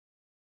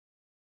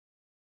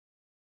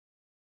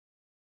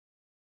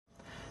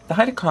The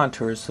height of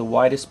contour is the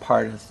widest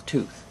part of the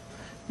tooth.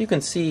 You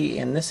can see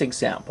in this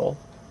example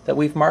that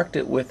we've marked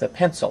it with a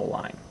pencil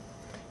line.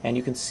 And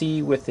you can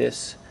see with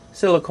this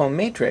silicone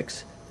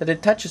matrix that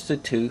it touches the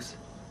tooth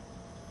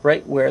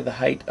right where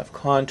the height of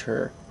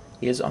contour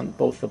is on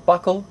both the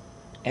buccal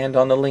and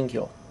on the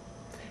lingual.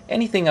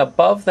 Anything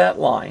above that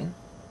line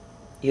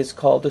is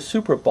called the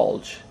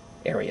superbulge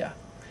area,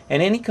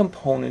 and any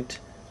component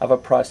of a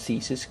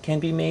prosthesis can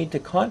be made to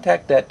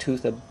contact that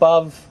tooth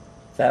above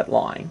that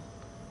line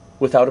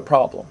without a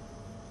problem.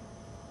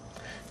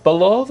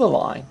 Below the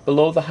line,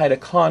 below the height of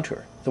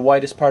contour, the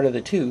widest part of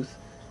the tooth,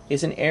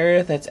 is an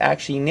area that's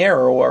actually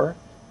narrower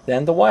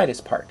than the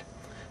widest part.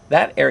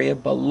 That area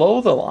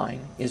below the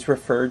line is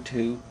referred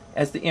to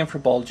as the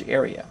infrabulge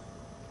area.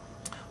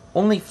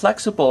 Only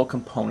flexible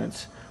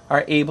components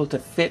are able to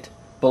fit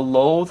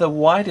below the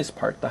widest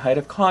part, the height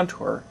of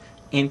contour,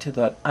 into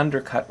the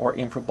undercut or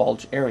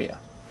infrabulge area.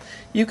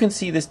 You can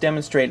see this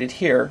demonstrated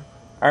here.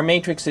 Our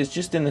matrix is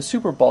just in the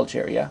superbulge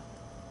area.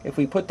 If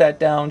we put that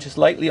down just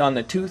lightly on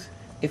the tooth,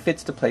 it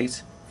fits to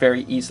place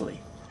very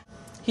easily.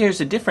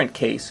 Here's a different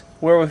case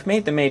where we've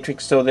made the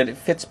matrix so that it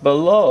fits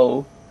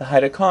below the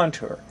height of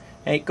contour,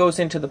 and it goes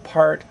into the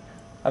part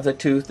of the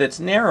tooth that's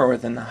narrower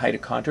than the height of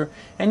contour,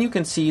 and you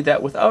can see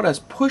that without us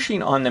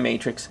pushing on the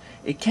matrix,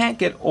 it can't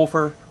get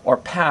over or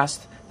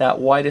past that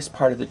widest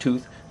part of the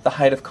tooth, the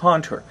height of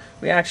contour.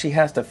 We actually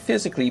have to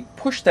physically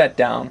push that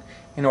down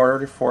in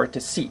order for it to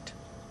seat.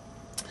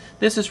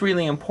 This is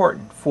really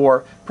important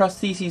for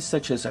prostheses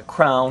such as a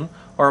crown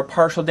or a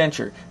partial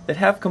denture that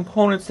have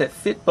components that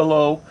fit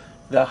below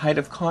the height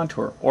of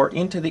contour or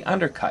into the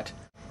undercut.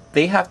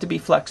 They have to be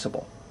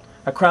flexible.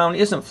 A crown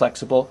isn't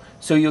flexible,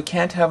 so you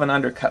can't have an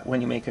undercut when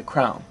you make a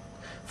crown.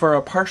 For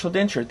a partial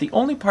denture, the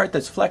only part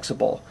that's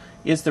flexible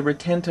is the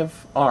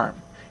retentive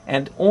arm,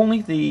 and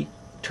only the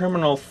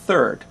terminal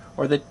third,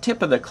 or the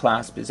tip of the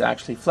clasp, is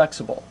actually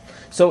flexible.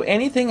 So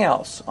anything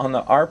else on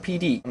the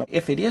RPD,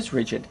 if it is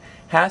rigid,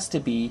 has to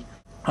be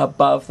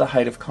above the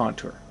height of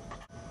contour.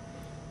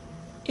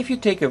 If you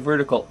take a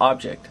vertical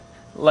object,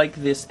 like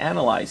this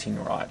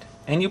analyzing rod,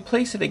 and you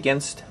place it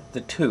against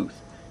the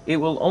tooth, it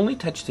will only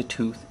touch the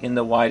tooth in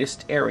the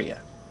widest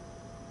area.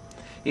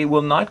 It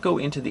will not go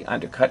into the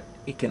undercut.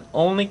 It can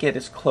only get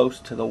as close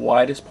to the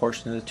widest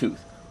portion of the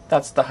tooth.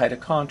 That's the height of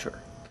contour.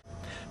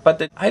 But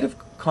the height of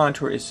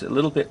contour is a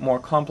little bit more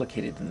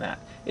complicated than that.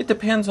 It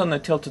depends on the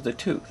tilt of the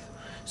tooth.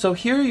 So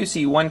here you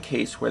see one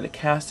case where the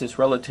cast is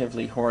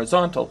relatively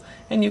horizontal,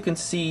 and you can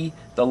see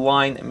the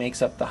line that makes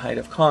up the height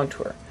of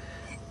contour.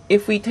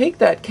 If we take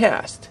that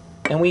cast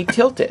and we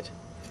tilt it,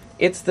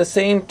 it's the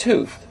same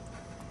tooth,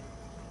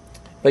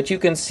 but you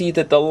can see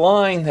that the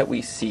line that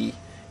we see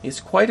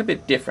is quite a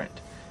bit different.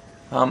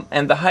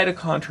 And the height of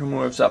contour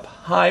moves up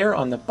higher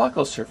on the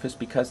buccal surface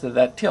because of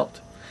that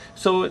tilt.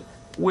 So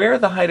where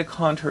the height of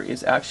contour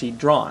is actually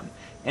drawn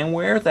and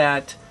where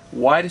that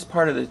widest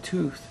part of the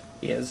tooth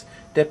is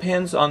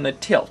depends on the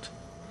tilt.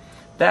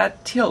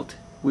 That tilt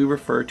we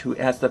refer to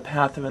as the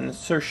path of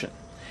insertion.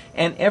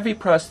 And every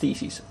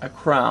prosthesis, a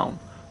crown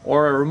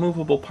or a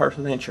removable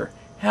partial denture,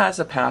 has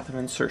a path of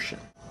insertion.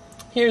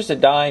 Here's a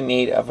die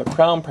made of a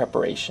crown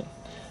preparation.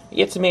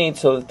 It's made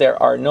so that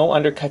there are no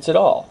undercuts at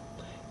all.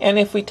 And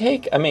if we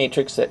take a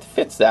matrix that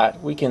fits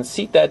that, we can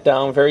seat that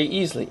down very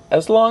easily,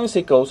 as long as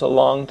it goes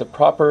along the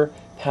proper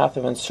path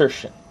of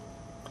insertion.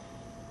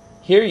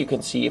 Here you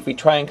can see if we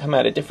try and come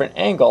at a different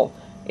angle,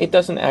 it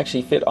doesn't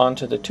actually fit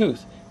onto the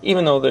tooth,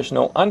 even though there's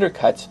no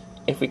undercuts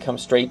if we come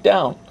straight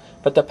down.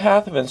 But the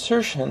path of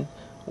insertion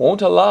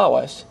won't allow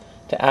us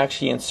to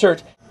actually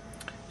insert.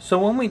 So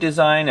when we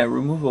design a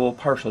removable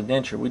partial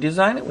denture, we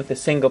design it with a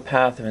single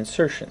path of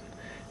insertion.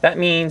 That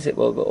means it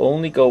will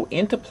only go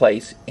into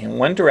place in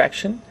one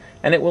direction,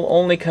 and it will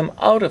only come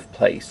out of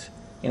place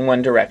in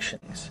one direction.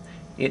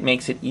 It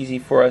makes it easy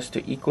for us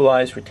to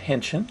equalize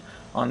retention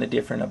on the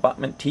different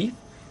abutment teeth.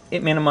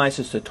 It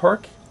minimizes the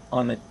torque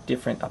on the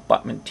different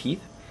abutment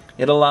teeth.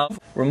 It allows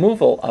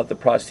removal of the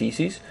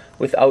prostheses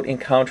without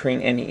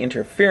encountering any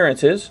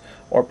interferences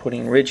or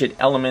putting rigid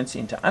elements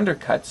into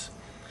undercuts.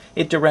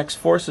 It directs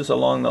forces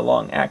along the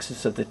long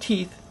axis of the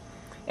teeth,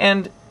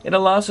 and it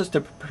allows us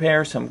to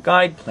prepare some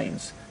guide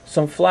planes,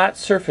 some flat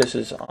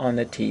surfaces on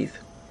the teeth,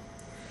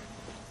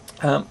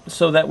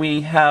 so that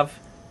we have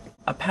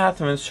a path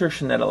of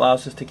insertion that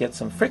allows us to get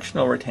some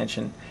frictional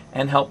retention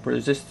and help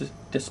resist the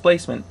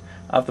displacement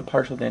of the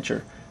partial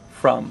denture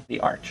from the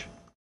arch.